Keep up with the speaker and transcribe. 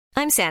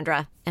I'm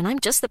Sandra, and I'm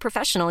just the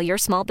professional your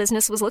small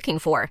business was looking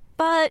for.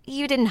 But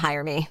you didn't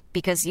hire me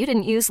because you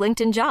didn't use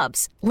LinkedIn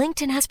Jobs.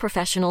 LinkedIn has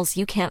professionals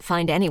you can't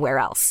find anywhere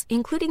else,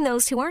 including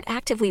those who aren't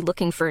actively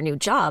looking for a new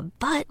job,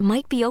 but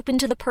might be open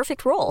to the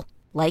perfect role,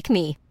 like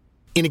me.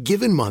 In a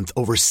given month,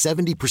 over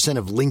 70%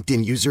 of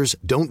LinkedIn users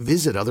don't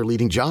visit other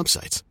leading job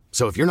sites.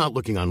 So if you're not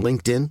looking on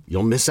LinkedIn,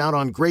 you'll miss out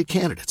on great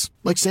candidates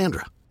like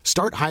Sandra.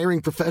 Start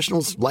hiring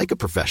professionals like a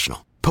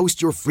professional.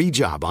 Post your free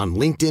job on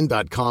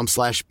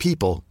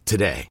linkedin.com/people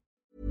today.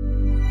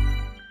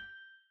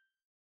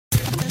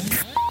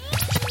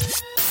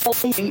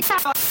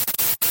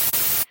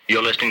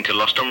 You're listening to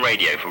Lost on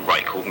Radio from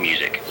Right Chord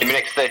Music. In the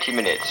next 30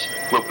 minutes,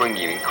 we'll bring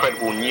you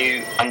incredible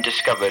new,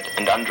 undiscovered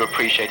and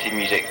underappreciated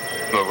music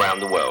from around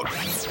the world.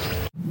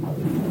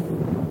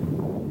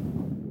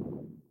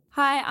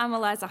 Hi, I'm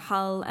Eliza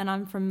Hull and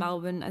I'm from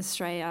Melbourne,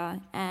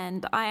 Australia,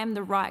 and I am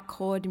the Right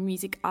Chord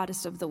Music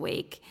Artist of the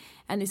Week,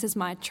 and this is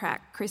my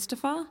track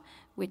Christopher,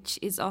 which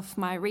is off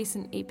my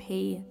recent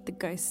EP, The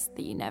Ghosts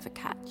That You Never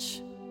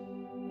Catch.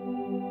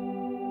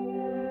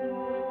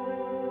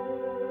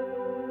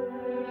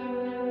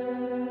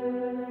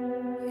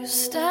 You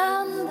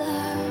stand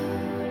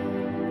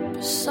there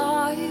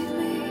beside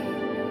me,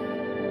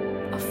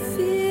 I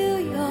feel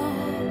your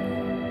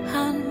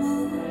hand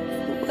move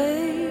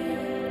away.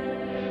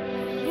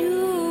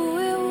 Knew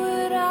it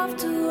would have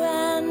to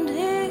end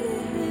here,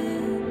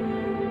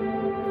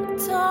 but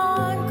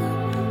time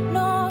could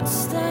not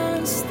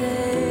stand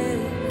still.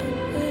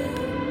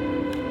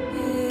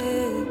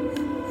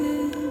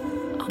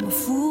 I'm a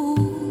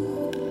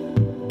fool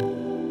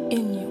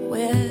in your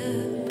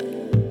web,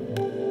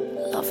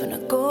 loving a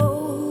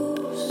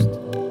ghost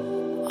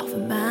of a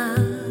man.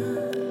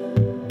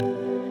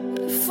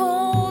 If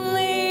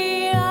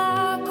only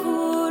I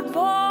could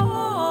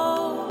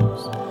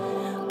pause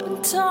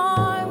when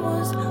time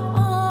was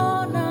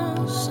on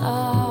our side.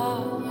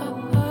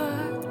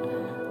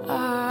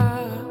 But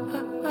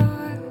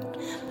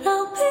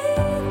I'll be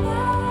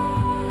there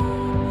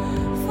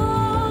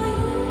for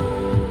you,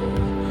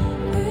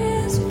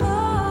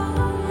 whisper.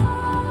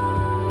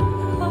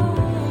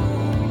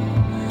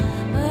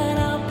 But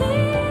I'll be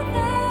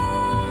there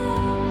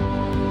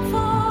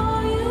for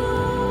you,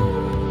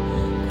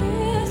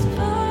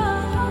 whisper.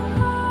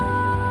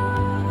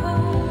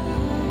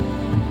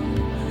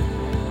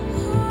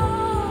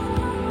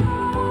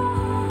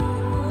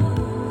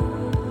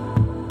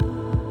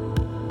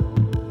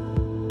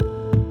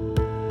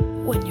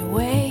 When you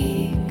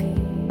wake,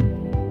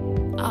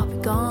 I'll be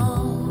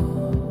gone.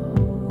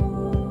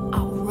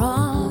 I'll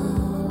run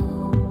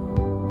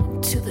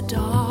into the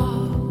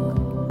dark.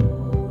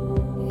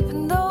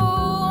 Even though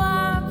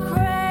I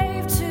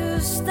crave to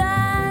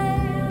stay,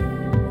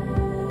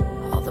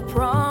 all the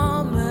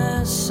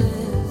promises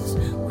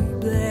we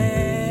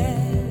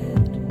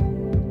bled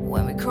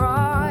when we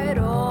cried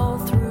all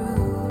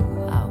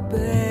through our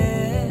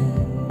bed.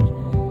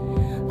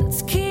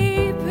 Let's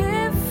keep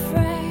it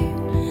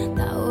framed.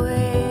 That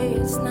way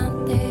it's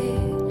not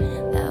dead.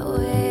 That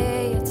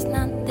way it's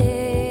not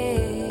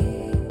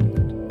dead.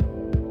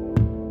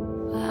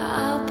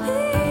 I'll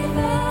be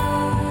there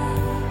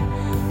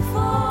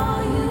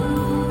for you,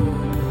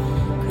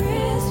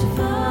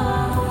 Christopher.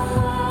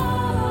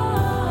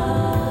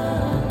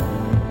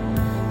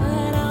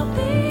 But I'll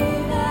be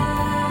there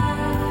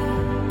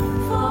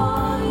for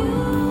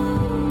you,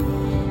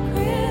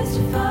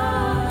 Christopher.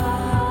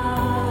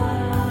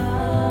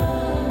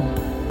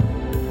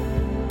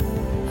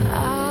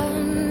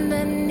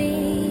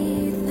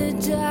 Underneath the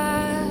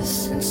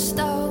dust and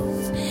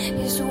stones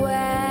is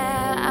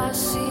where our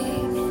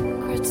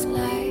secrets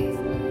lay.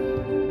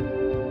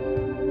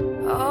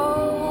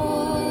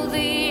 Oh,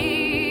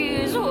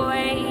 these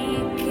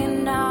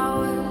waking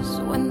hours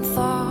when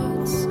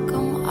thoughts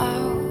come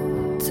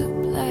out to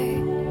play,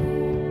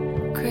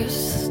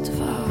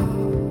 Christopher.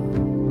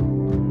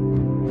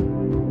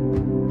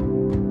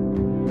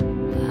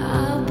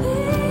 I'll be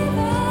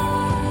there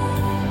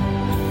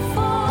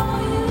for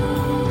you,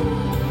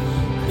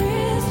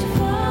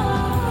 Christopher.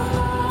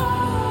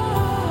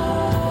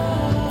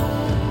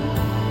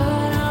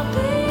 But I'll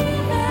be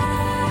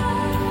there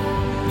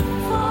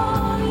for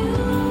you,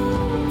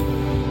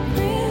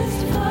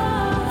 Christopher.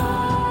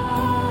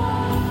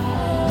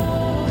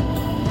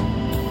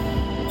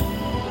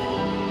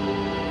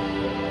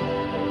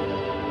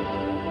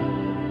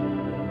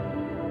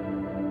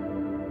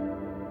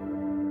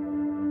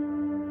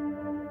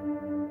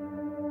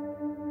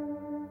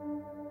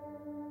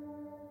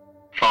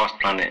 Fast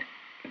Planet,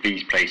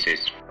 These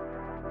Places.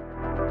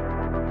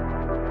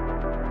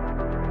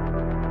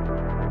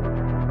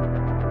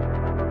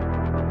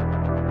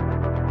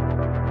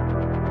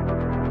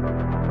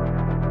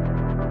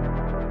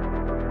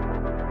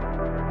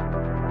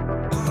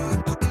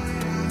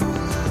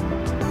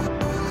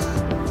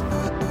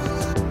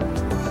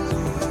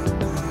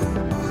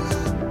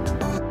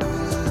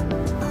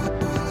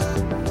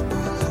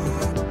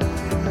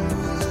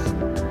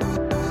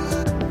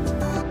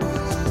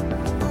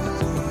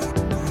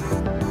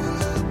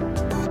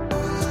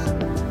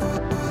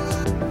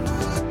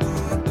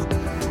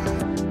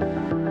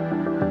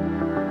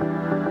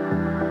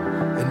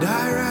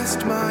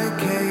 rest my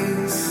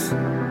case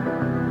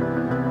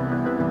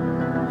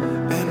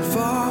and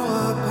fall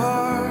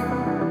apart.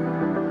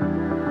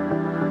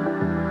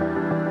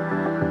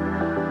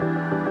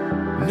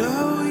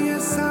 Know your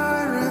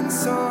siren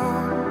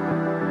song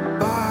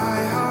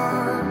by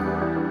heart.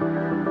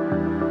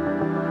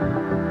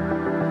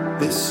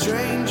 This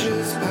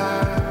stranger's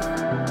path.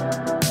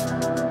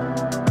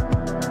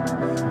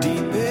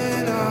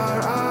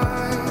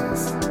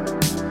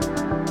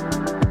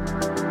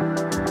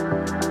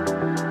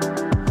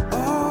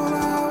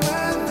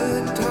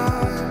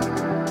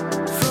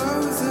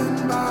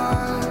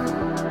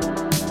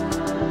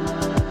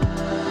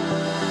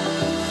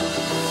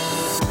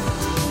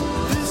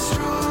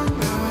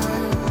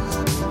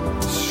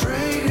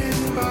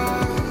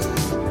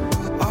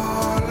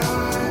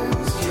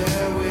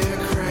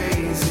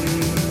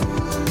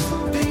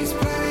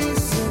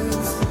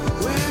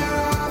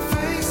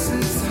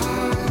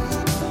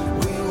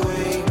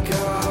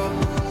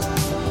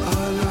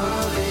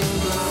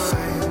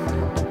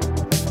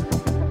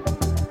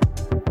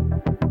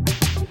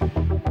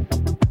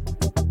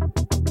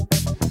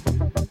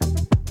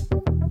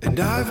 And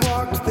I've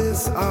walked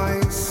this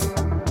ice,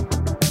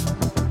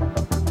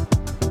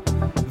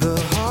 the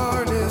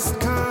hardest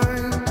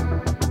kind,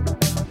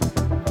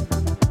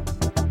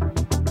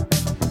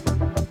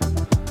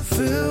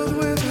 filled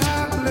with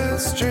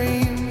hapless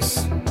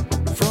dreams,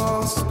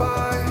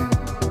 frostbite.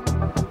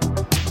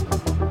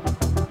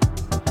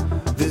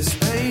 This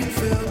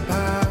pain-filled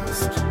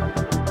past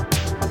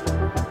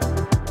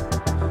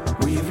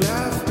we've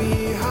left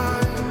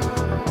behind.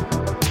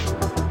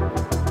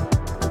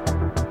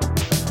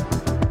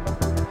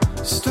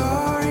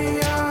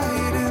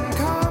 Starry-eyed and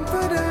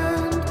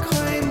confident,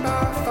 claimed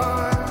by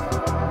fire.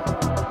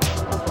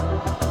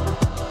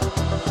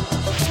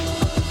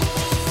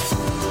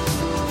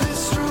 This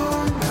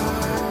strong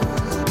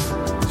night,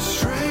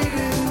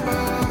 straightened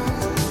by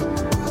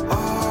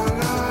our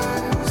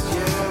lives.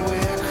 Yeah,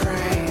 we're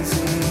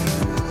crazy.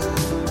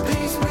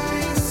 These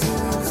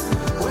places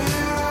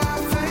where our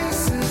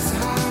faces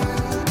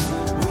hide,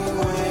 we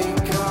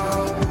wake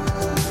up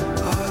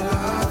a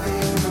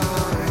loving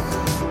mind.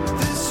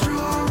 This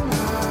strong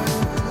night,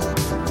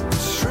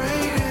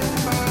 straightened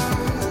by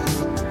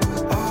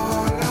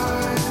our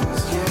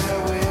lives. Yeah,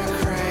 we're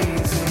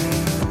crazy.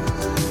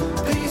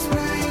 These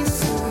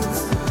places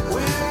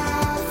where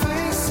our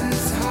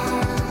faces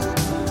hide,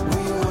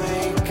 we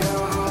wake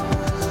up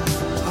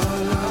a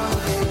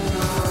loving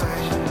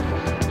mind.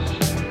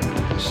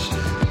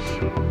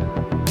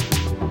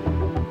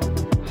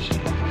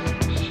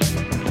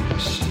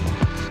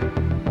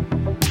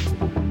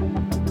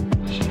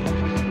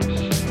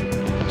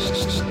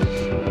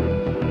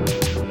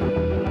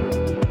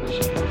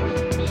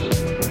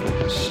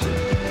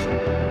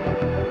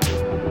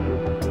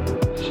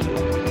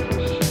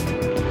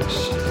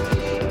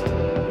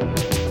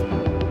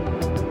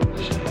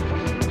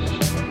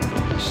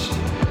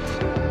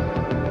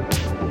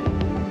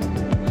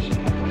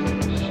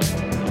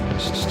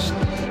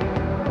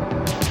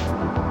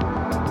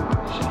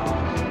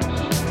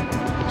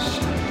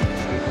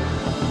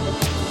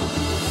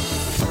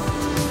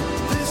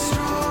 This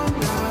strong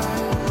night,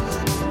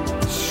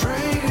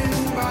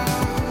 straightened by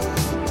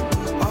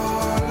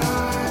our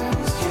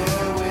lives.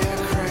 Yeah, we're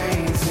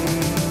crazy.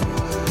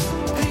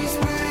 These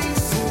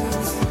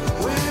places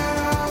where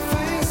our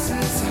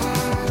faces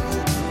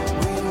hide,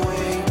 we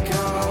wake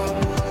up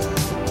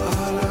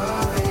a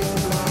loving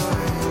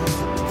blind.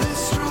 This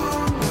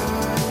strong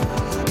night,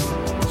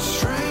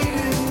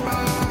 straightened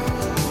by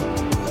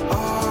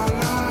our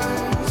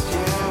lives.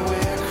 Yeah,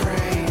 we're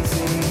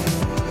crazy.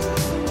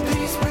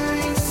 These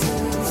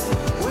places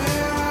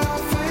where our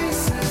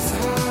faces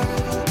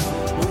hide,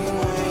 we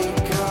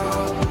wake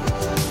up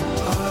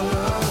a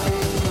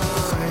loving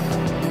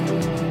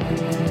blind.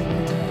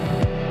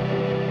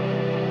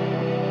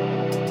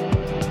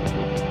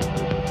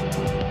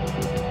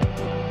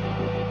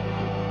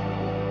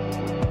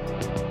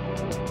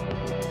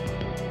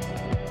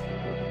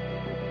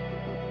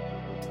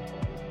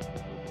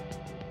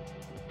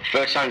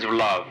 First Signs of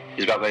Love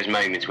is about those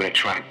moments when a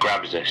track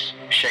grabs us,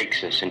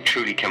 shakes us, and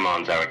truly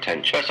commands our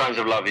attention. First Signs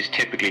of Love is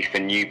typically for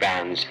new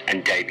bands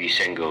and debut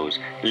singles.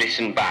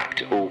 Listen back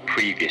to all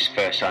previous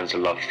First Signs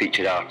of Love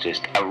featured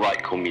artists at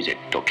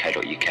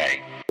rightchordmusic.co.uk.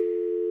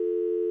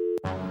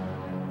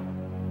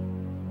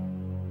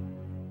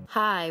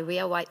 Hi, we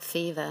are White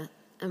Fever,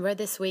 and we're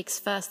this week's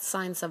First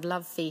Signs of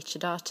Love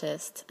featured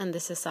artist, and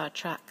this is our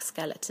track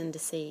Skeleton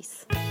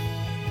Disease.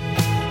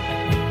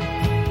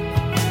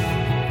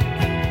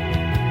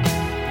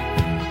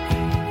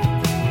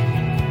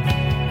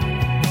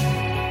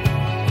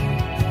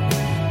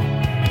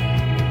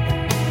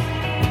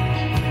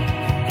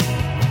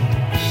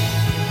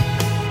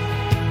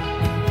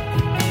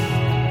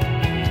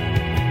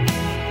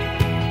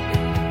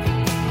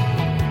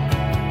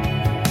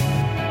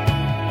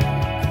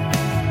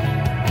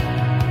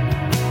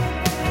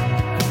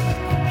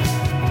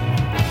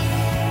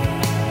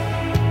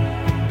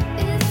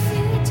 If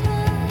you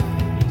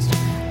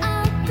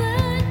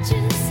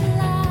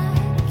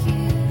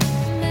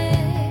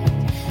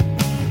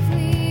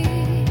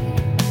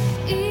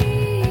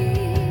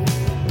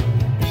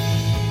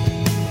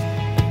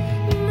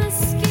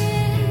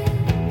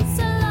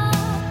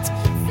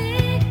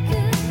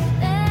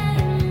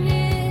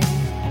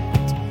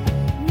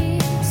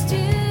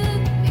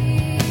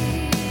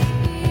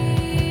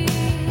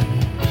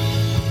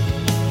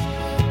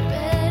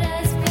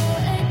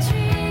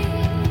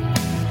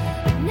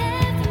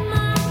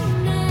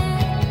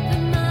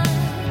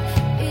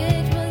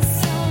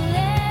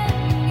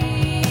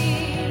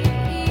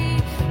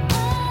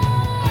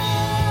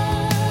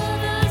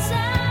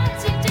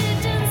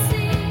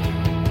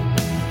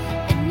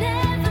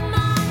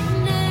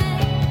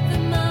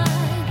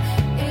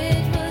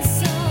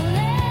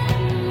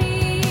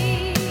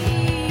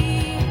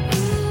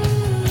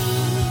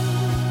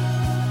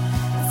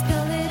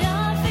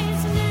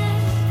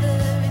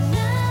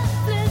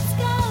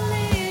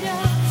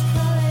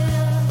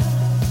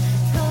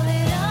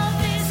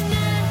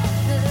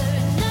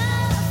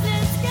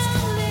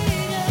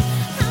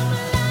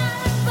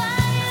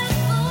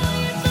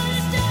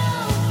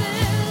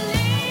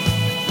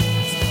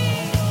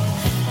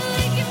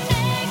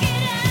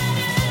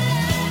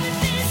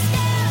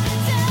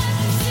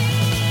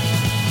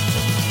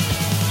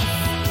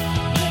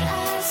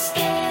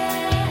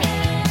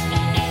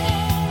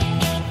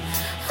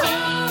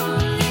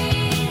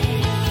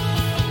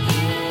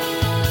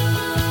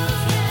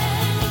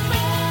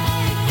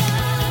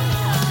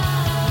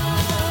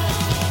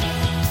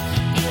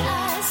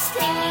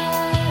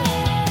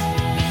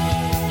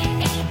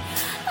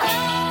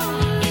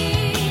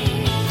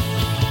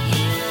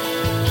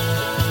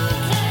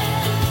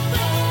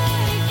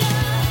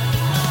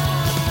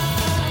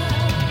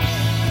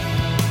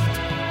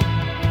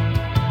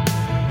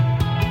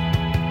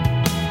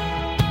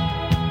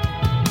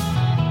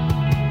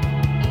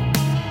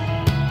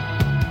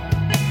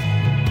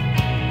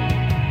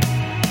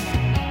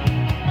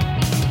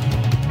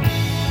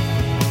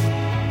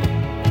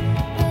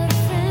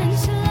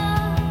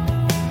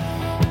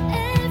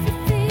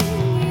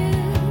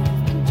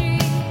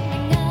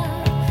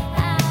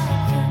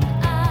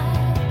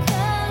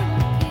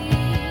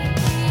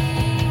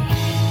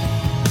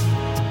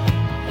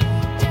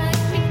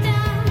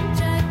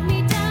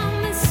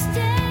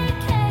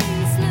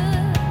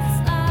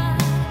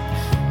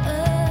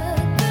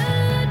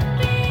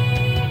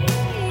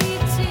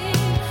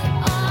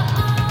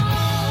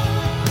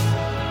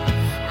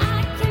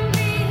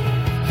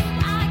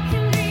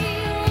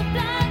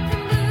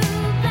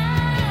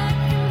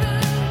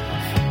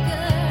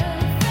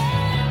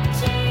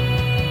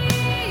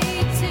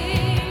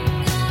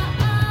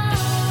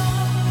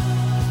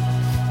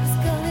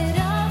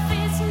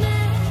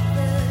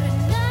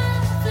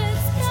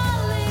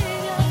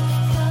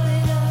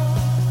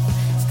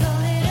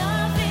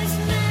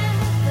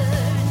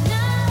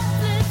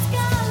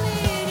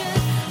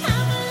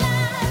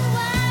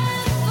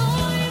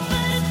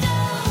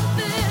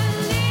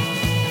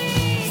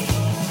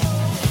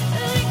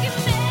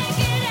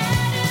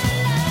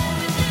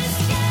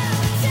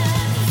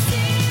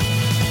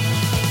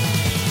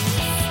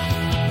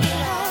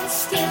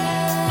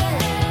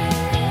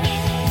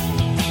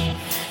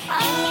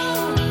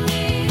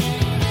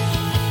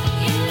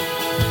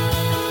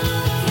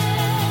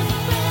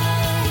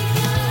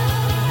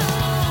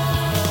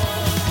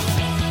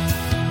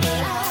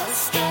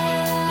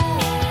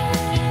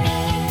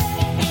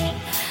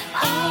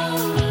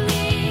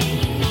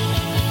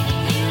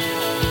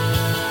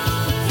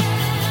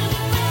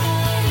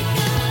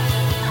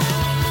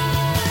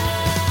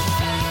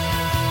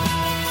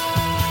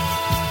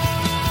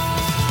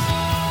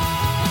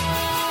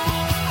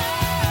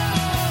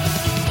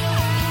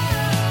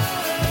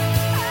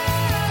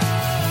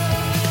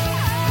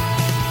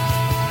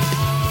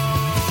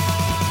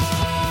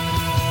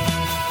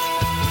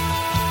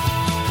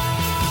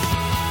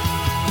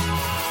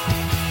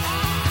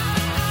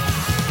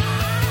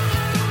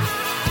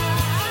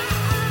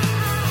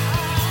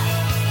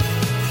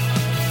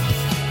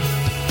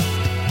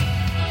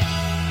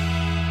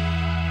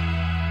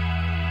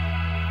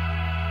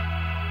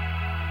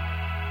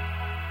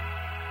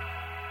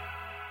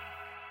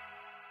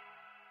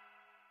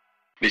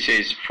This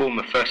is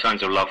former First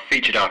Signs of Love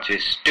featured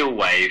artist Still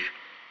Wave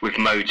with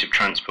Modes of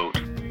Transport.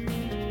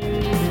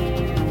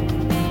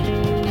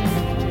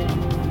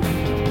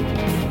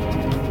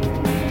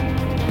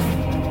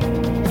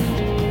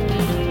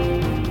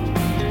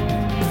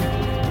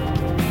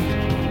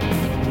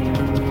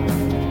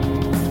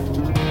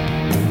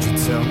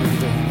 Tell me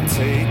to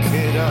take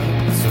it up,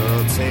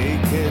 so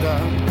take it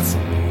up to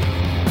me.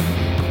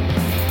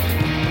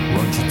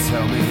 Won't you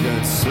tell me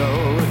to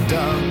slow it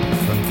down,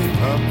 don't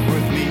keep up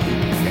with me,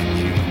 can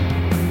you?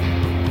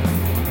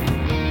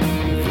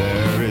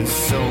 There is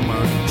so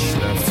much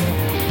left to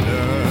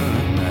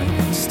learn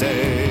at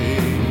stage,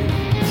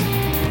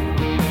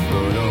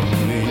 but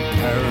only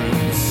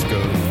parents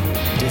go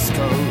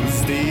discos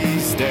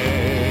these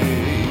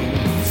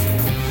days.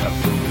 I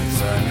put the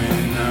time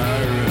in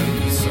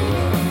irons, so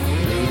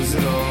lose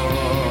it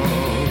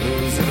all,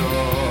 lose it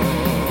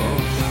all.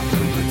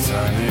 Put the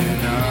time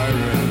in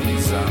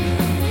irons, I'm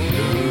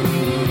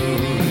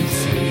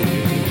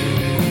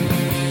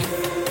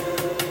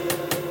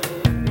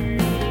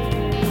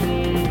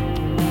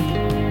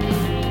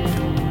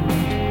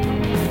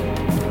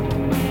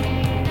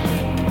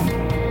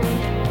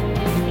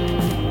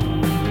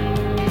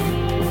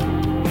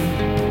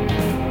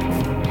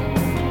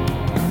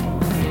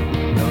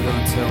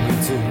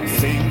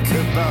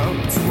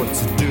what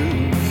to do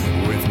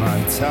with my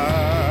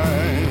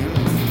time.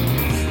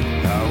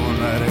 I won't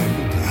let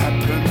it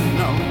happen,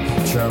 no.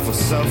 Travel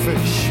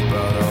selfish,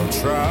 but I'll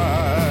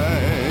try.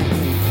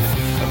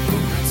 I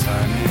put my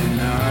time in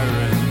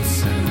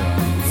irons and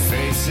I'll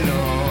face it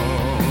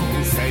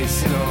all,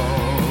 face it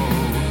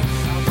all.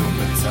 I put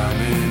my time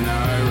in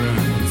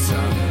irons,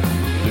 I'm a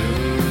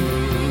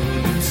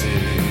lunatic.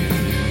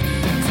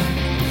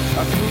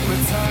 I put my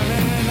time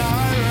in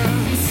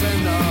irons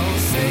and I'll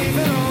save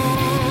it all.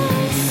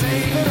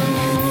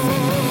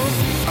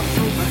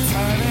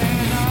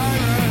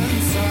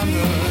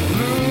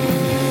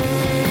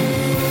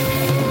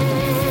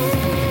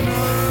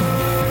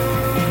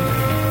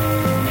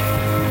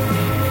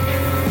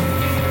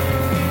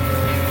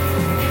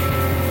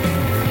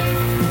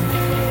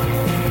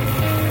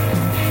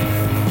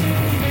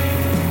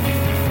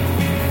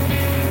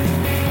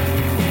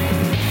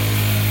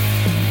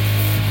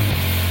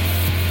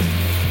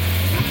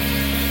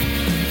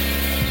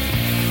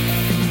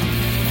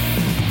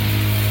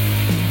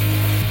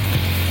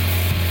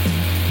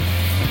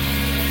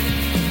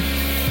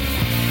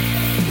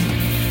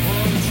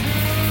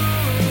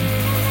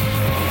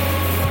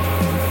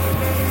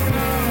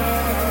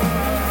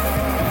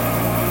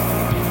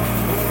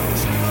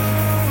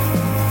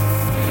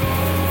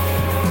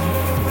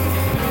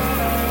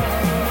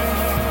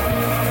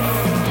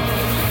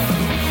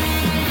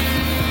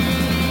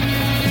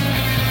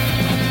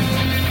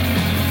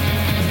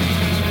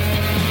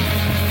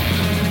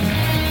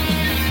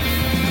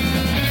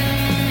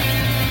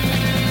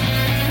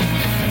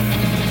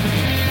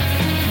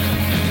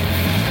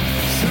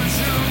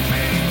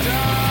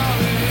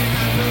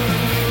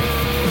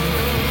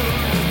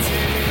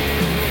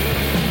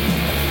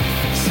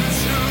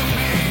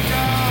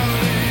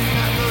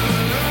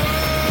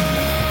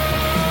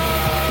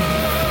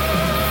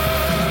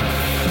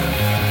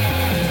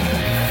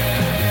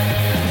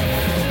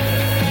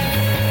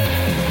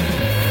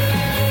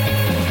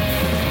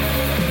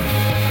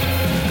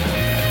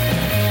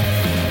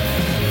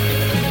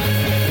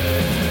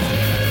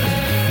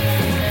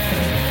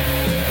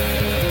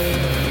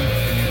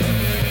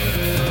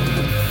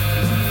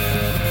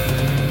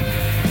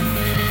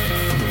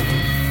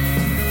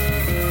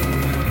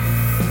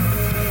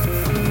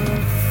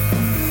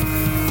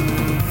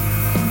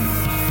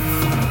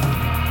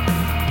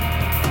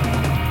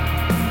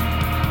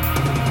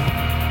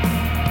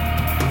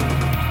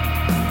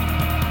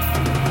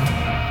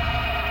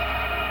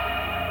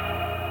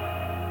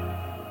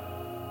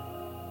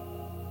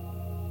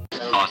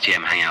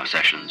 RTM Hangout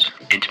Sessions,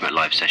 intimate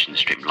live sessions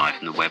streamed live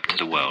from the web to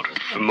the world.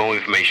 For more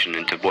information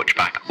and to watch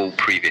back all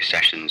previous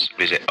sessions,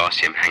 visit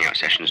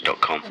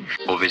rcmhangoutsessions.com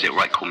or visit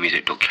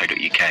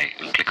rightcoolmusic.co.uk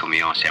and click on the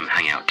RCM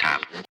Hangout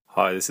tab.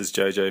 Hi, this is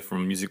JJ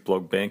from music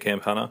blog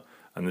Bandcamp Hunter,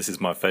 and this is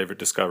my favourite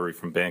discovery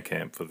from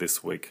Bandcamp for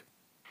this week.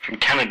 From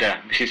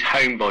Canada, this is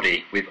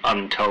Homebody with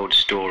Untold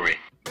Story.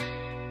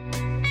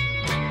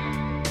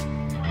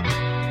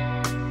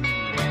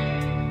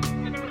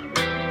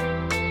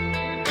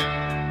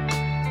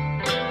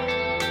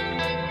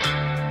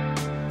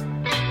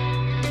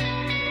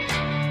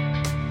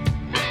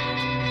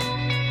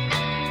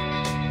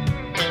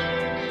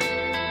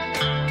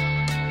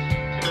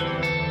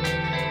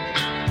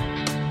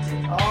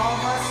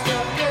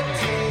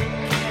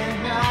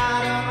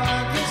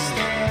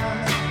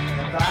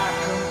 If I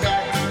come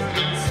back to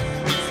this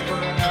place for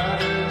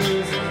another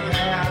losing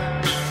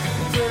hand,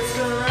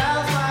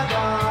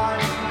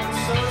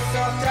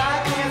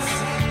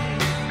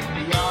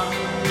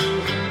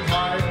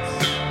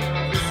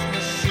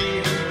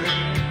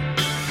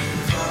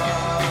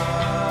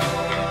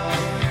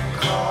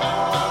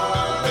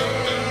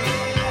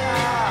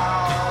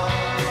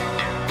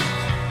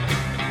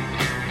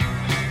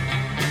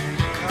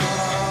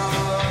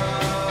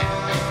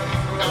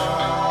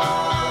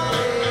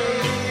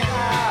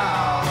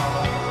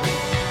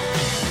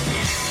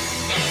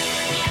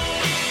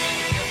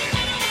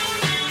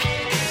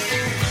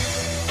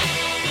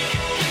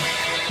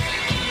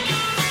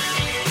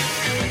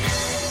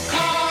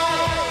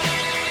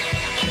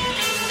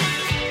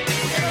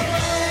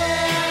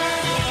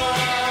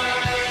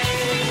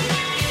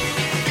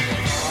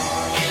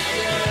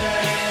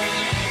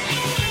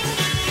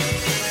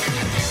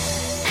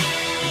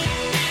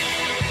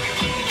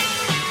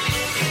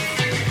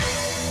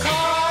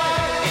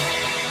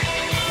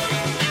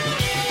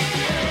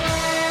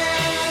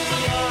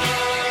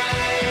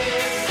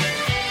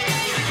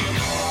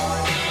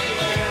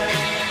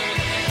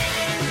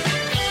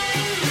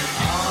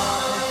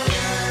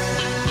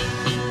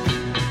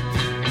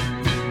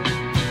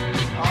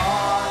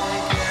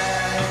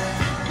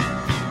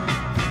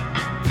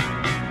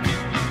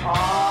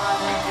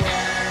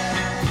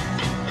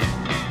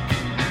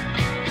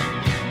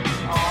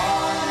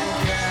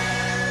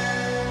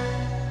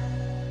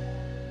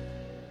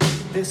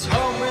 This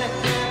home wreck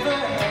never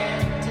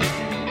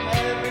ending,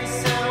 every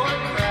sour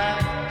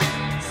crack,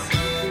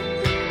 seeping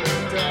through the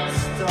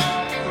dust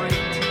off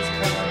ratings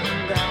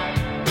coming back.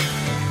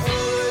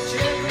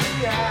 Urgent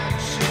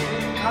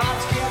reaction,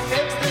 hearts can't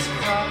fix this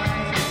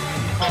crime.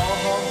 Call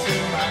home to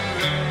my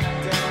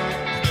granddad,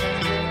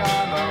 depending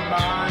on my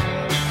mind.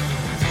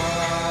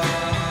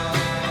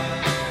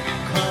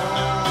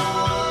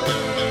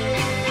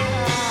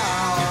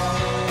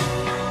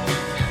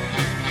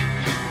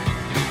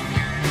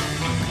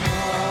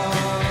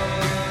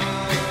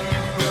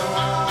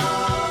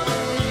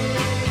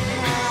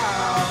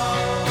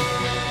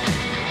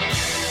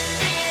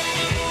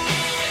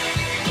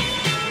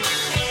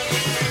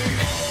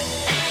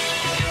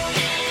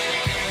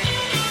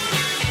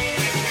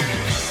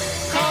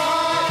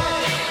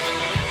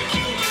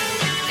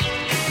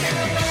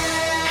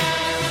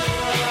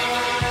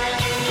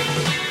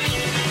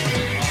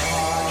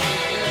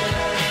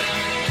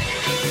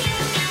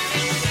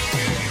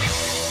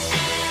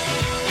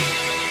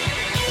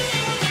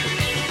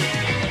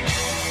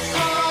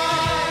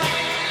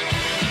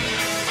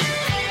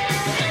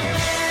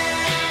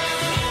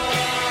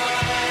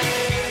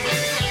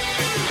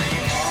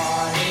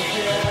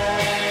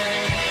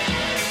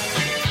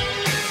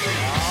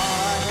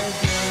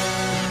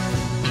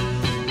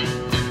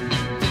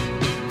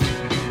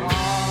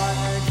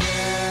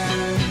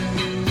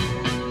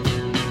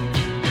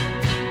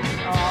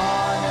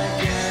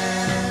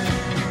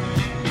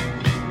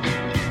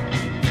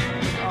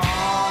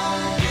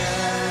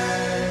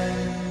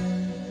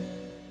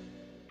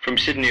 From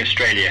Sydney,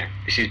 Australia,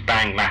 this is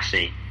Bang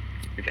Lassie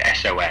with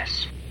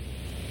SOS.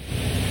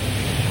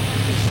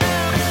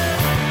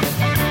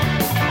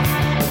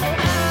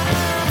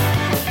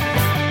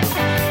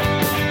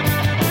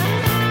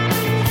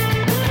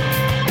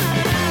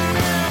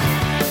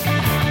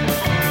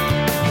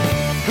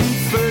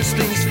 First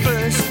things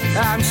first,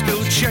 I'm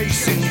still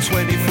chasing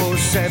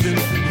 24/7.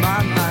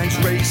 My mind's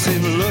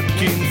racing,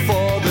 looking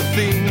for the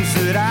things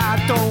that I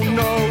don't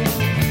know.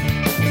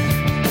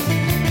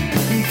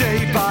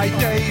 Day by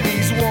day,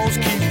 these walls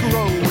keep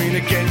growing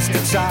against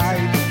the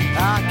tide.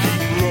 I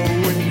keep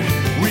rowing.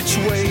 Which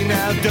way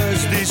now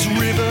does this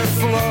river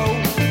flow?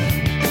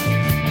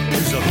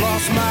 'Cause I've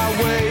lost my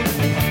way,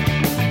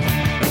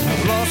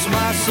 I've lost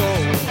my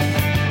soul.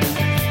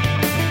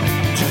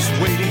 Just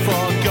waiting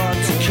for God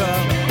to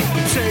come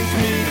and take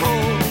me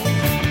home.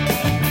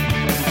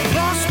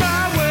 Lost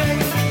my way,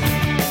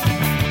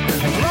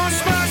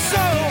 lost my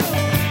soul.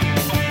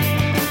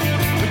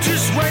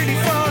 Just waiting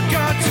for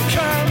God to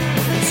come.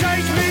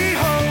 Take me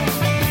home.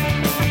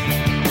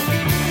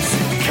 So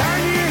can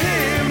you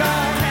hear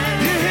my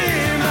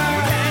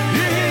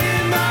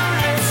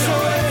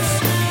SOS?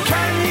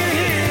 Can you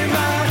hear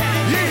my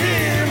SOS? Can you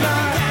hear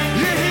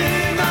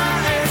my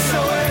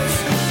SOS?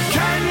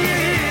 Can you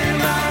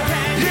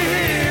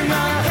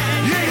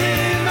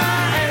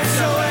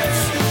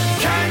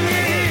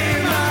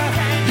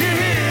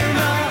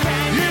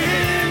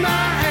hear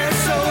my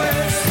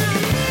SOS?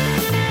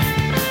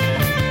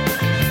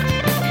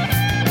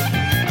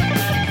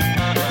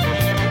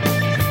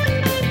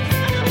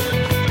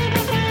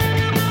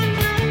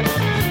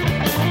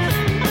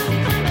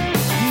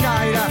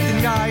 Night after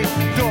night,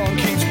 dawn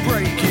keeps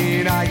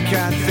breaking. I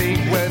can't think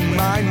when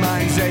my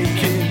mind's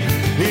aching.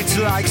 It's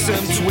like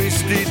some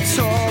twisted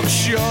talk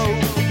show.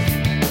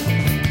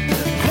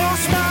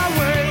 Lost my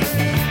way,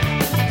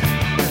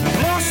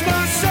 lost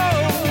my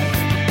soul.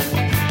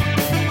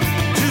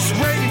 Just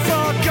waiting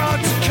for God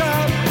to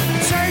come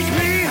and take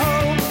me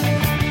home.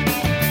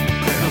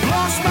 I've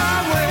lost my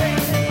way,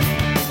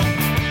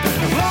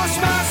 I've lost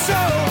my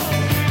soul.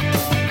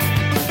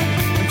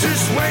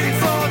 Just waiting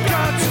for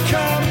God to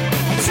come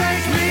and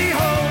take me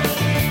home.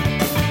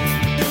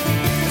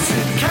 I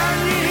said, can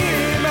you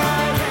hear my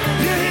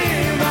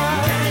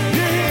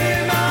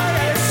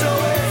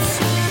SOS?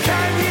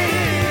 Can you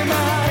hear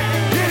my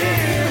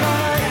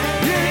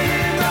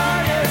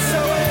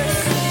SOS?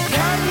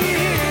 Can you hear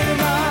my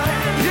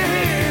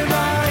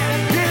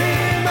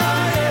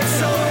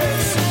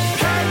SOS?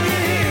 Can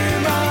you hear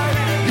my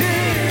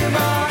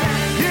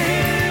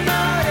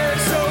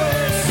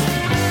SOS?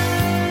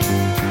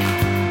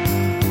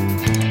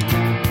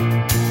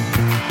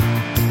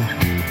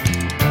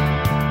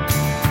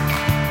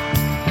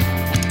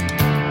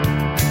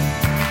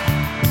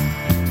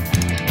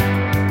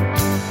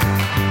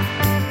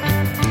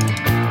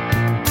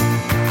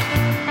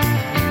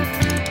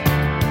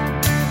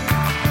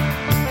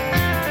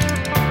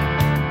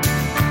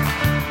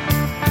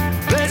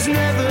 There's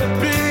never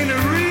been a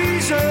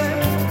reason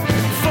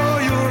for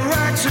your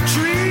acts of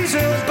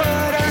treason,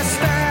 but I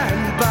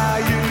stand by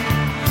you.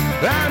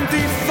 I'm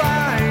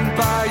defined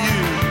by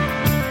you.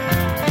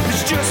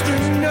 It's just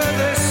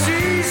another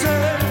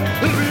season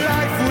of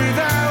life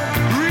without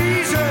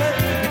reason.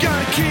 You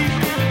gotta keep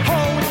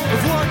hold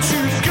of what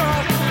you've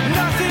got.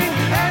 Nothing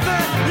ever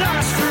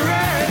lasts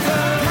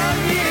forever. Can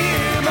you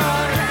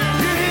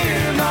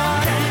hear my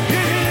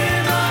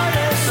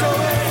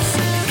SOS?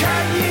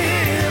 Can you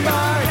hear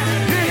my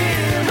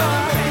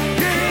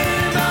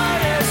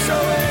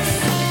SOS?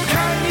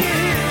 Can you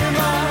hear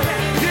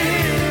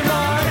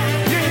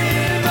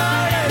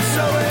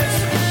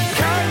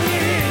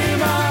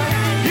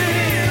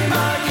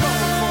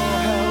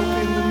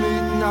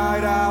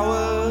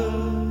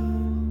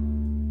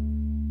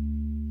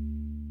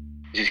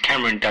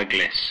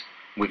Bliss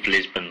with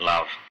Lisbon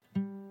Love.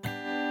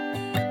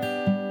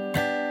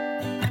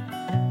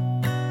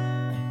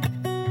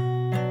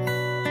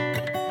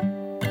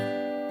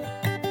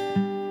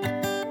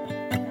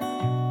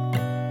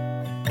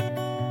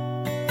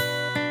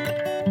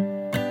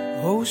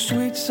 Oh,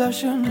 sweet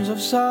sessions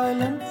of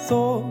silent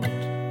thought.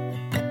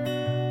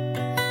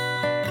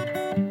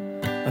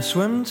 I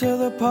swim to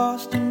the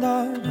past and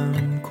I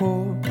am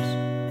caught.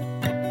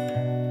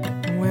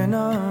 When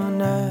a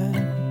net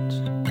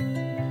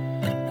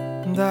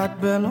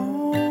that belongs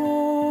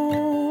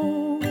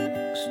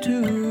to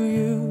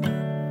you.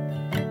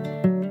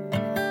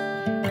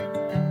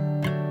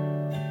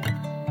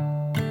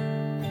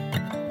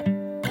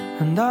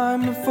 And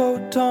I'm a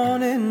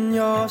photon in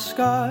your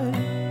sky,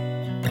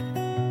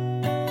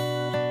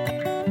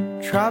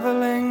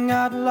 traveling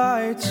at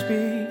light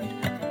speed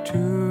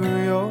to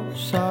your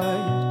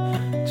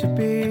side, to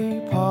be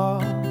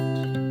part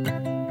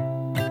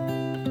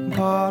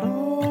of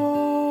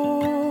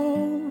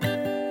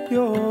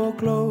your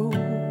glow.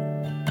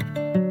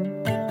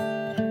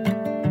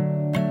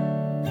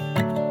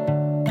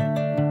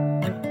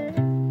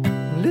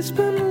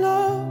 Lisbon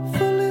love,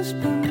 for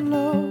Lisbon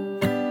love.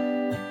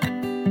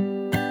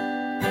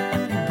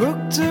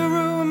 Booked a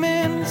room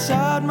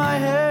inside my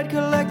head,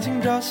 collecting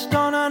dust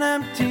on an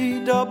empty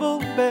double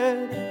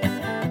bed.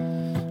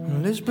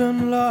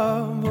 Lisbon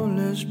love, oh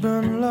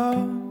Lisbon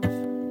love.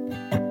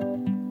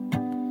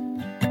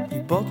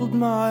 You bottled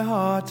my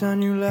heart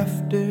and you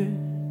left it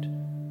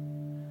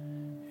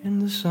in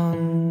the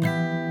sun.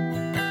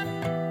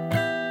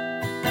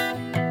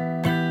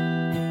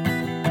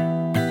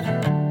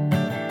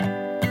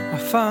 I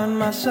find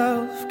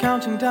myself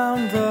counting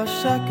down the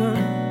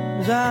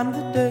seconds and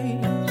the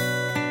days,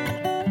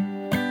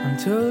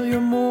 until you're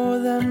more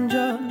than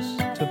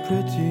just a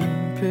pretty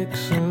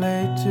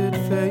pixelated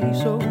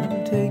face. Oh,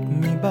 take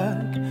me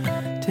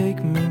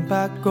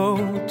back, oh,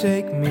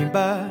 take me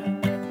back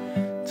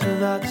to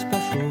that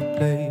special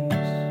place.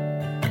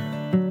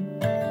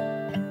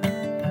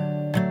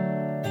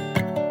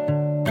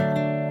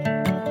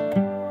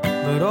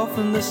 But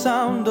often the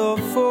sound of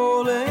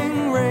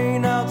falling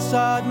rain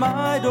outside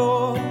my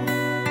door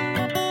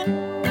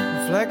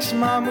reflects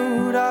my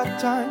mood at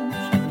times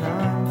when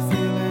I'm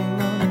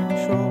feeling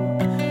unsure.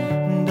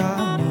 And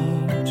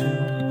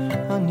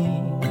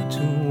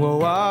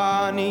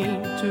I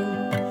need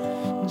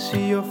to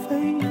see your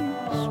face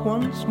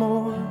once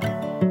more.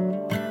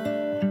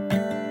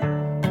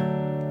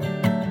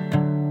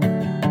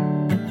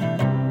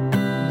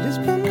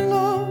 Lisbon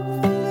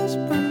love,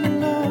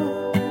 Lisbon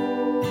love.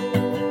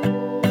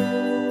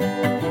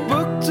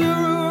 Booked a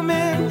room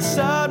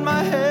inside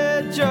my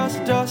head,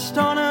 just dust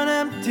on an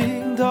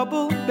empty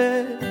double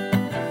bed.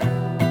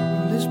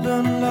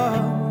 Lisbon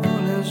love,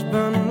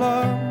 Lisbon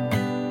love.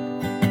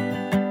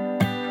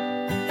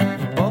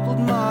 You bubbled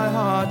my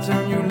heart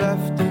and you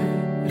left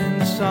it in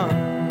the sun.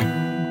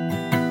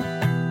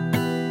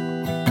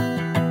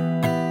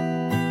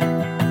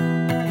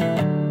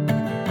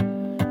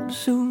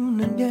 Soon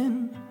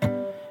again,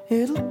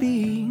 it'll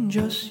be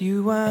just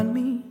you and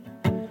me.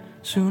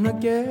 Soon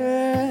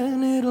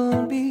again,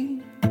 it'll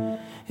be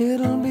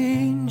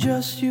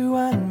just you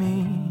and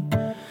me.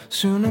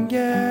 Soon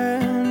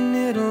again,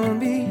 it'll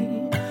be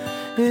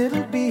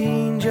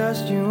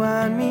just you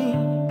and me.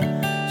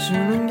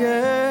 Soon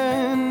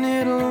again,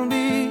 it'll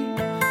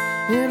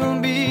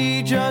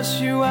be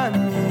just you and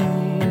me.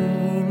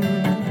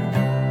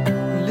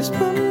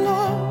 Lisbon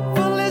love,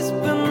 oh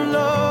Lisbon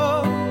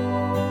love.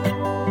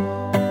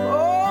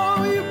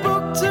 Oh, you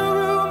booked a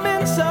room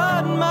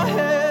inside my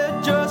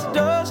head, just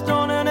dust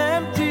on an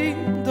empty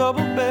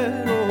double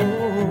bed.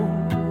 Oh,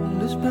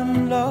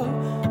 Lisbon love,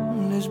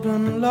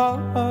 Lisbon love.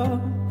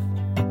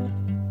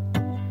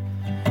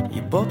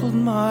 You bottled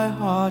my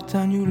heart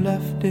and you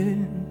left it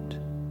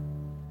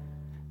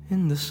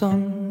in the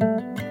sun.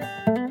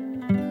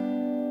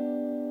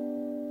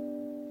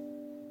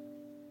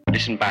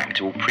 Listen back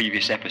to all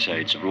previous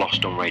episodes of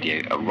Lost on Radio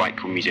at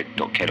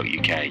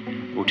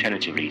rightcoolmusic.co.uk.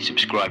 Alternatively,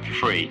 subscribe for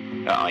free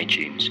at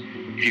iTunes.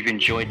 If you've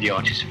enjoyed the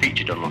artists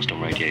featured on Lost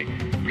on Radio,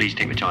 please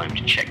take the time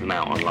to check them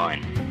out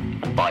online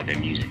and buy their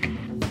music.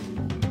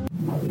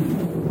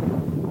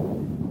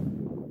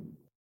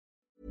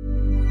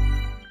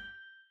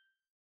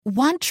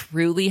 Want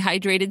truly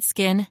hydrated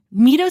skin?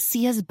 Meet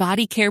Osea's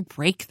Body Care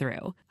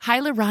Breakthrough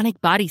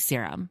Hyaluronic Body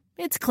Serum.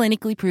 It's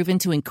clinically proven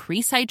to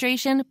increase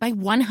hydration by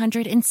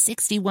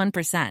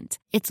 161%.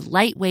 It's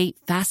lightweight,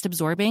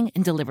 fast-absorbing,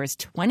 and delivers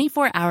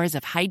 24 hours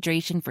of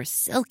hydration for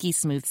silky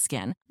smooth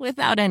skin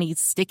without any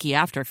sticky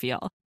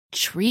afterfeel.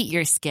 Treat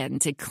your skin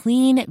to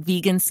clean,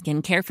 vegan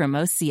skincare from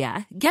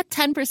Osea. Get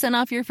 10%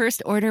 off your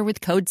first order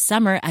with code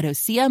SUMMER at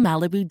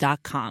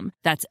OseaMalibu.com.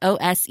 That's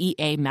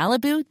OSEA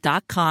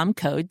Malibu.com,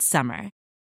 code SUMMER.